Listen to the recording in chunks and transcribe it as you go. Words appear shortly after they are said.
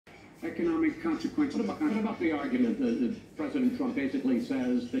economic consequences. What about the argument that President Trump basically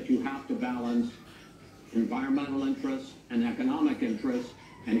says that you have to balance environmental interests and economic interests,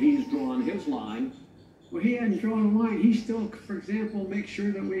 and he's drawn his line? Well, he hadn't drawn a line. He still, for example, makes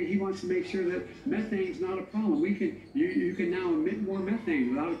sure that he wants to make sure that methane's not a problem. You can now emit more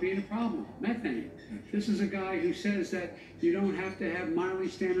methane without it being a problem. Methane. This is a guy who says that you don't have to have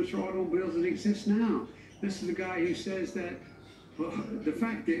mileage standards for automobiles that exist now. This is a guy who says that the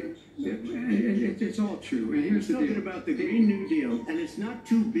fact that it's all true. And here's the deal. Talking about the Green New Deal, and it's not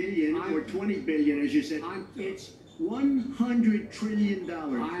 $2 billion or $20 billion, as you said. It's $100 trillion.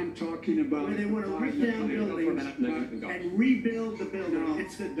 I'm talking about where they want to rip down buildings and rebuild the building. No,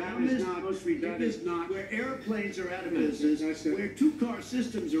 it's the dumbest, most ridiculous. Where airplanes are out of business, where two-car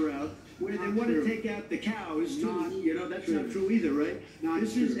systems are out, where they want to take out the cows. That's not true either, right?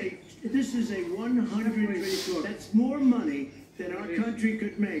 This is a 100. That's more money than our country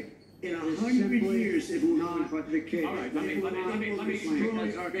could make in 100 years. It will not the case. All right, let me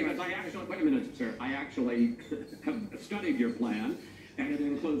because I actually, wait a minute, sir. I actually have studied your plan, and it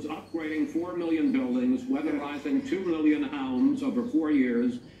includes upgrading 4 million buildings, weatherizing 2 million homes over 4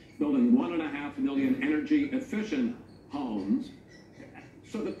 years, building 1.5 million energy-efficient homes.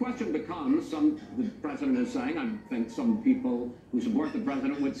 So the question becomes, the president is saying, I think some people who support the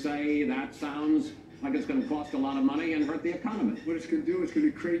president would say that sounds like it's going to cost a lot of money and hurt the economy. What it's going to do is going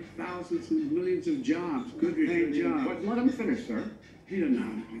to create thousands and millions of jobs, good-paying jobs. But let him finish, sir. He doesn't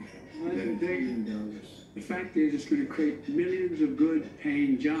know how to do that. The fact is, it's going to create millions of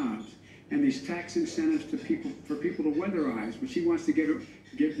good-paying jobs, and these tax incentives for people to weatherize, which he wants to get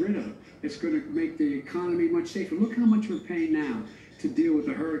rid of. It's going to make the economy much safer. Look how much we're paying now to deal with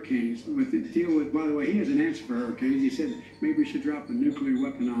the hurricanes. By the way, he has an answer for hurricanes. He said maybe we should drop a nuclear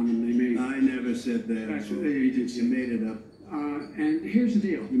weapon on them. They may. I never said that. That's what he did. You made it up. And here's the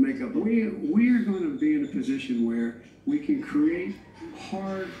deal. You make up. We are going to be in a position where we can create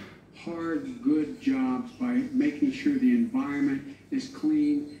hard, good jobs by making sure the environment is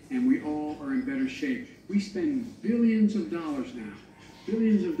clean and we all are in better shape. We spend billions of dollars now,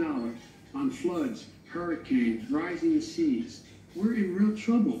 on floods, hurricanes, rising seas. We're in real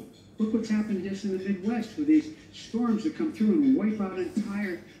trouble. Look what's happened just in the Midwest with these storms that come through and wipe out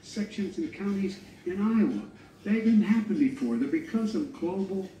entire sections and counties in Iowa. That didn't happen before. They're because of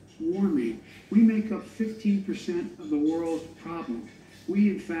global warming. We make up 15% of the world's problem.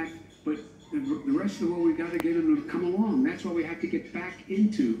 We, in fact, but the rest of the world, we've got to get them to come along. That's why we have to get back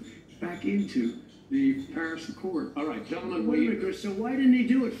into the Paris Accord. All right, gentlemen, wait a minute, Chris. So why didn't he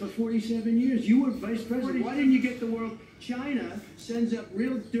do it for 47 years? You were vice president. Why didn't you get the world? China sends up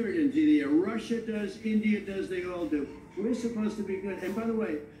real dirt into the air. Russia does, India does, they all do. We're supposed to be good. And by the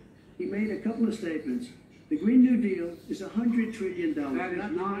way, he made a couple of statements. The Green New Deal is $100 trillion. That is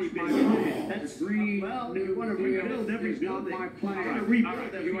not my plan. That's Green New want to rebuild every building. My plan. Want to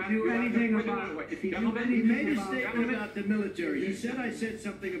rebuild every He made a statement about the military. He said I said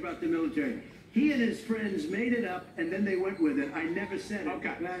something about the military. He and his friends made it up, and then they went with it. I never said it.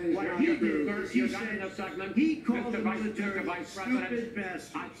 Okay. What he did, he said, he called the military stupid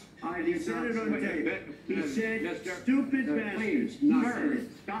bastards. He said it on tape. He said, stupid bastards.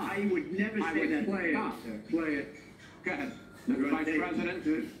 I would never say that. Play it. Go ahead. Mr. Vice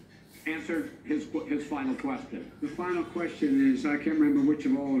President, answer his final question. The final question is, I can't remember which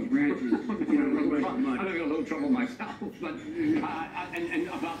of all his branches. I'm having a little trouble myself, but and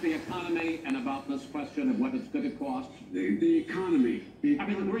about the economy and about this question of what it's going to cost. The economy. I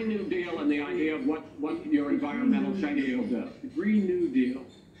mean, the Green New Deal and the idea of what your environmental change will do. The Green New Deal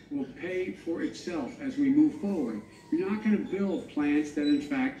will pay for itself as we move forward. You're not going to build plants that, in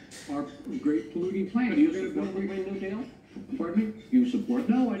fact, are great polluting plants. Do you support the Green New Deal? Pardon me? You support?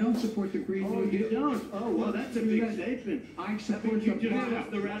 No, I don't support the Green New Deal. You don't? Oh, well, that's a big statement. I support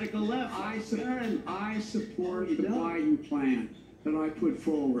the radical left. I support the Biden plan that I put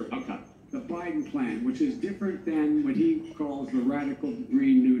forward. Okay. The Biden plan, which is different than what he calls the radical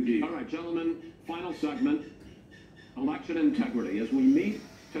Green New Deal. All right, gentlemen, final segment, election integrity. As we meet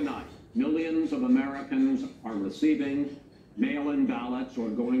tonight, millions of Americans are receiving mail-in ballots or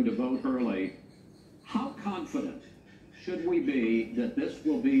going to vote early. How confident should we be that this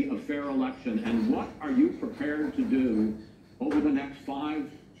will be a fair election, and what are you prepared to do over the next 5+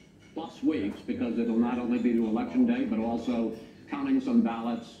 weeks, because it'll not only be to Election Day, but also counting some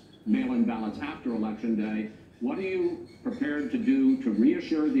ballots, mail-in ballots after Election Day. What are you prepared to do to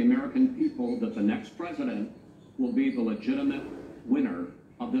reassure the American people that the next president will be the legitimate winner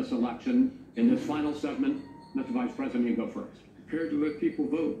of this election? In this final segment, Mr. Vice President, you go first. Prepared to let people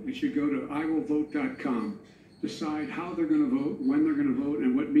vote. You should go to iwillvote.com. decide how they're going to vote, when they're going to vote,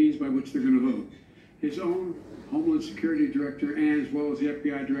 and what means by which they're going to vote. His own Homeland Security Director, and as well as the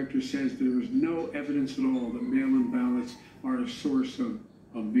FBI Director, says there is no evidence at all that mail-in ballots are a source of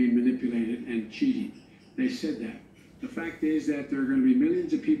being manipulated and cheating. They said that. The fact is that there are going to be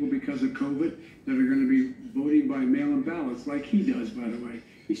millions of people because of COVID that are going to be voting by mail-in ballots, like he does, by the way.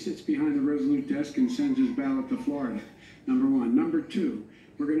 He sits behind the Resolute desk and sends his ballot to Florida, number one. Number two,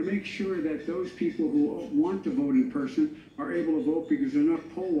 we're going to make sure that those people who want to vote in person are able to vote because enough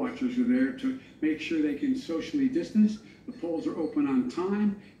poll watchers are there to make sure they can socially distance. The polls are open on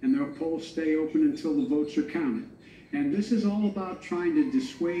time, and the polls stay open until the votes are counted. And this is all about trying to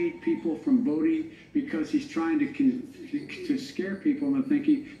dissuade people from voting because he's trying to scare people into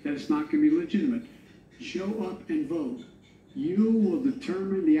thinking that it's not going to be legitimate. Show up and vote. You will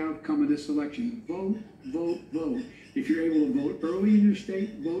determine the outcome of this election. Vote, vote, vote. If you're able to vote early in your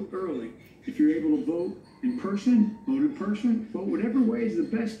state, vote early. If you're able to vote in person, vote in person. Vote whatever way is the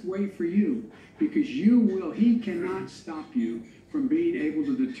best way for you, because he cannot stop you from being able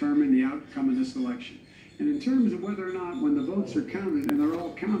to determine the outcome of this election. And in terms of whether or not, when the votes are counted, and they're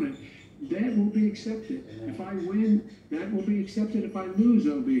all counted, that will be accepted. If I win, that will be accepted. If I lose,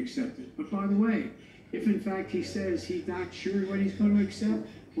 that will be accepted. But by the way, if in fact he says he's not sure what he's going to accept,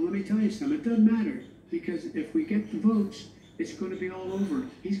 well, let me tell you something. It doesn't matter, because if we get the votes, it's going to be all over.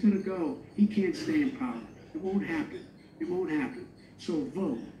 He's going to go. He can't stay in power. It won't happen. It won't happen. So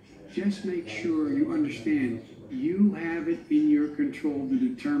vote. Just make sure you understand you have it in your control to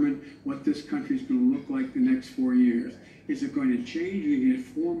determine what this country is going to look like the next 4 years. Is it going to change? You're going to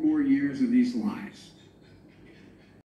get 4 more years of these lies.